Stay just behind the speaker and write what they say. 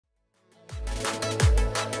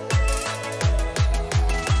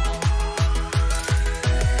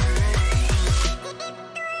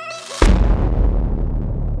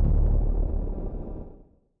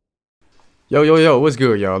Yo, what's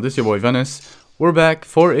good, y'all? This is your boy Venice. We're back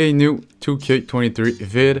for a new 2K23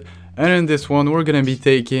 vid, and in this one, we're gonna be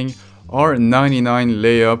taking our 99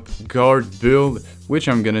 layup guard build, which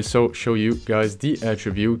I'm gonna show you guys the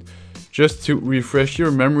attribute just to refresh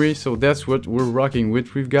your memory. So that's what we're rocking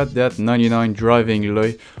with. We've got that 99 driving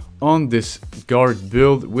lay on this guard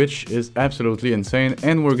build, which is absolutely insane,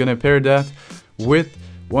 and we're gonna pair that with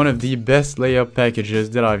one of the best layup packages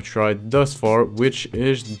that I've tried thus far, which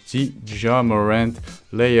is the JA MORANT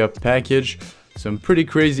layup package. Some pretty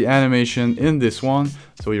crazy animation in this one,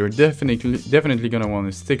 so you're definitely gonna want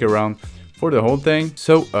to stick around for the whole thing.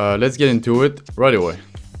 So let's get into it right away.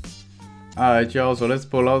 Alright y'all, so let's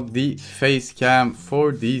pull out the face cam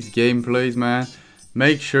for these gameplays, man.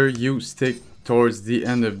 Make sure you stick towards the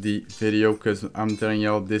end of the video, because I'm telling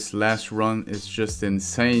y'all, this last run is just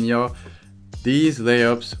insane, y'all. These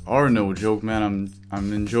layups are no joke, man.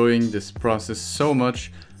 I'm enjoying this process so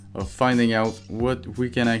much of finding out what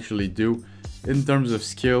we can actually do in terms of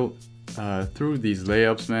skill through these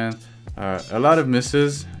layups, man. A lot of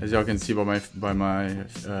misses, as y'all can see by my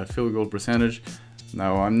field goal percentage.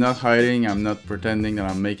 Now I'm not hiding, I'm not pretending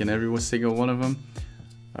that I'm making every single one of them.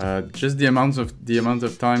 Just the amount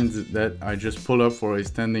of times that I just pull up for a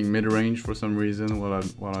standing mid-range for some reason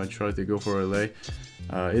while I try to go for a lay.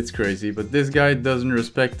 It's crazy, but this guy doesn't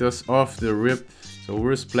respect us off the rip, so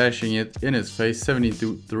we're splashing it in his face.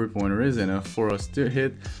 72 three-pointer is enough for us to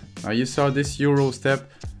hit. Now you saw this Euro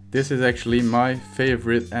step. This is actually my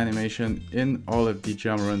favorite animation in all of the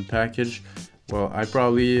JA MORANT package. Well, I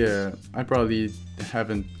probably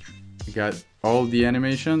haven't got all the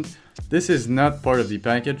animation. This is not part of the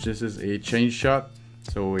package. This is a change shot,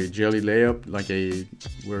 so a jelly layup, like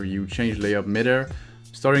where you change layup midair.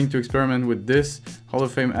 Starting to experiment with this. Hall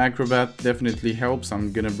of Fame Acrobat definitely helps.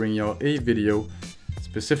 I'm gonna bring y'all a video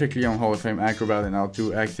specifically on Hall of Fame Acrobat and how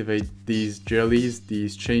to activate these jellies,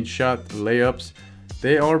 these change shot layups.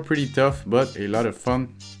 They are pretty tough, but a lot of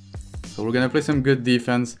fun. So we're gonna play some good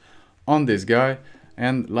defense on this guy.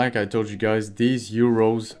 And like I told you guys, these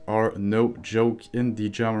Euros are no joke in the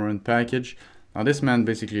JA MORANT package. Now this man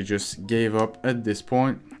basically just gave up at this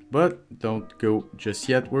point, but don't go just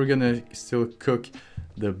yet. We're gonna still cook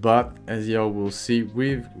the bot. As y'all will see,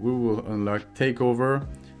 we will unlock takeover.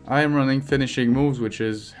 I am running finishing moves, which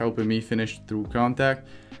is helping me finish through contact.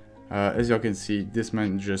 As y'all can see, this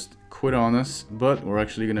man just quit on us, but we're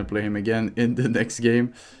actually gonna play him again in the next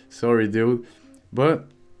game. Sorry dude,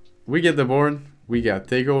 but we get the board, we got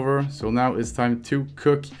takeover. So now it's time to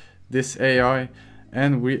cook this AI,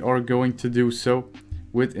 and we are going to do so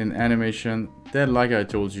with an animation that, like I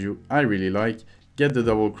told you, I really like. Get the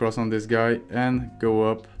double cross on this guy and go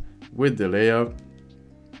up with the layup.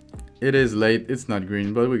 It is late, it's not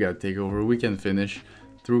green, but we got takeover. We can finish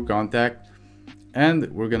through contact, and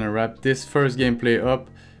we're gonna wrap this first gameplay up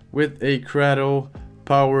with a cradle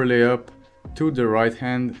power layup to the right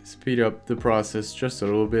hand. Speed up the process just a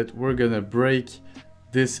little bit. We're gonna break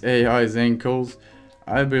this AI's ankles.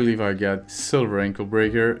 I believe I got silver ankle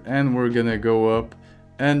breaker, and we're gonna go up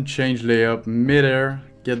and change layup midair.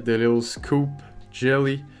 Get the little scoop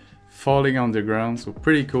jelly falling on the ground. So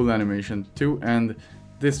pretty cool animation to end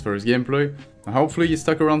this first gameplay. Now, hopefully you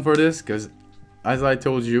stuck around for this, because as I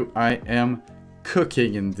told you, I am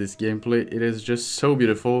cooking in this gameplay. It is just so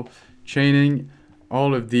beautiful, chaining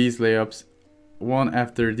all of these layups one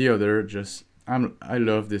after the other. Just I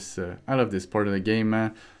love this part of the game,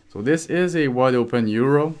 man. So this is a wide open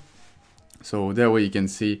Euro, so that way you can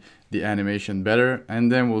see the animation better,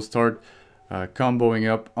 and then we'll start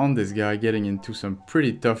comboing up on this guy, getting into some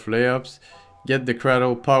pretty tough layups. Get the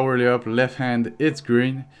cradle power layup, left hand, it's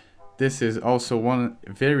green. This is also one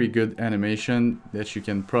very good animation that you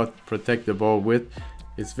can protect the ball with.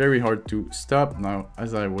 It's very hard to stop. Now,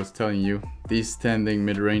 as I was telling you, these standing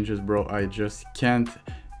mid-ranges, bro, I just can't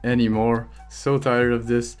anymore. So tired of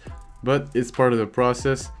this, but it's part of the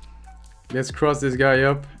process. Let's cross this guy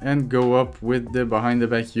up and go up with the behind the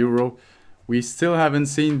back Euro. We still haven't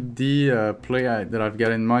seen the play that I've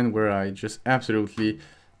got in mind, where I just absolutely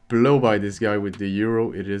blow by this guy with the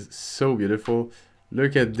Euro. It is so beautiful.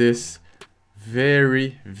 Look at this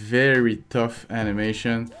very tough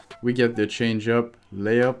animation. We get the change up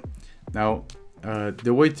layup. Now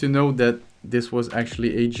the way to know that this was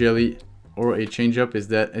actually a jelly or a change up is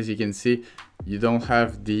that, as you can see, you don't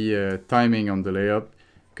have the timing on the layup,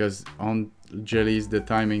 because on jellies the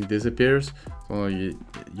timing disappears. So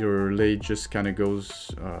your lay just kind of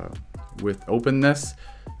goes with openness.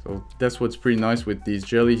 So that's what's pretty nice with these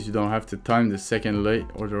jellies. You don't have to time the second lay,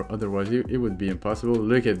 or otherwise it would be impossible.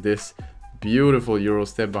 Look at this beautiful Euro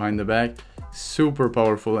step behind the back. Super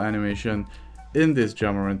powerful animation in this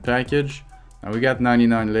JA MORANT package. Now we got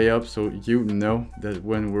 99 layups, so you know that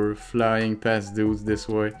when we're flying past dudes this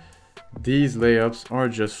way, these layups are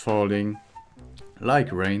just falling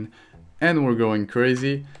like rain, and we're going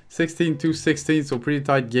crazy. 16-16, so pretty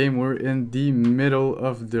tight game. We're in the middle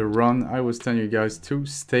of the run. I was telling you guys to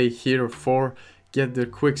stay here for get the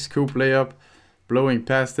quick scoop layup, blowing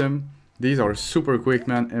past him. These are super quick,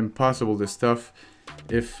 man, impossible to stuff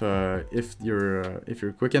if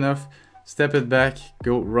you're quick enough. Step it back,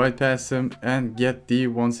 go right past him, and get the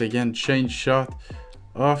once again change shot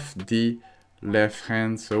of the left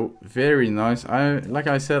hand. So very nice. Like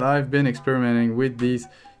I said, I've been experimenting with these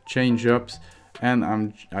change ups,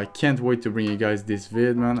 and I can't wait to bring you guys this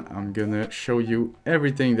vid, man. I'm gonna show you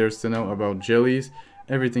everything there's to know about jellies,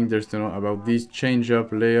 everything there's to know about these change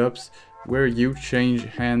up layups where you change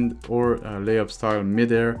hand or layup style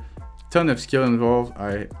midair. Ton of skill involved.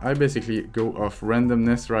 I basically go off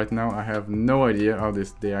randomness right now. I have no idea how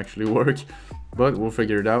they actually work, but we'll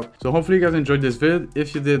figure it out. So hopefully you guys enjoyed this vid.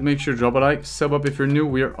 If you did, make sure to drop a like, sub up if you're new.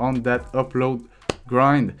 We are on that upload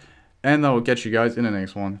grind, and I will catch you guys in the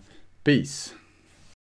next one. Peace.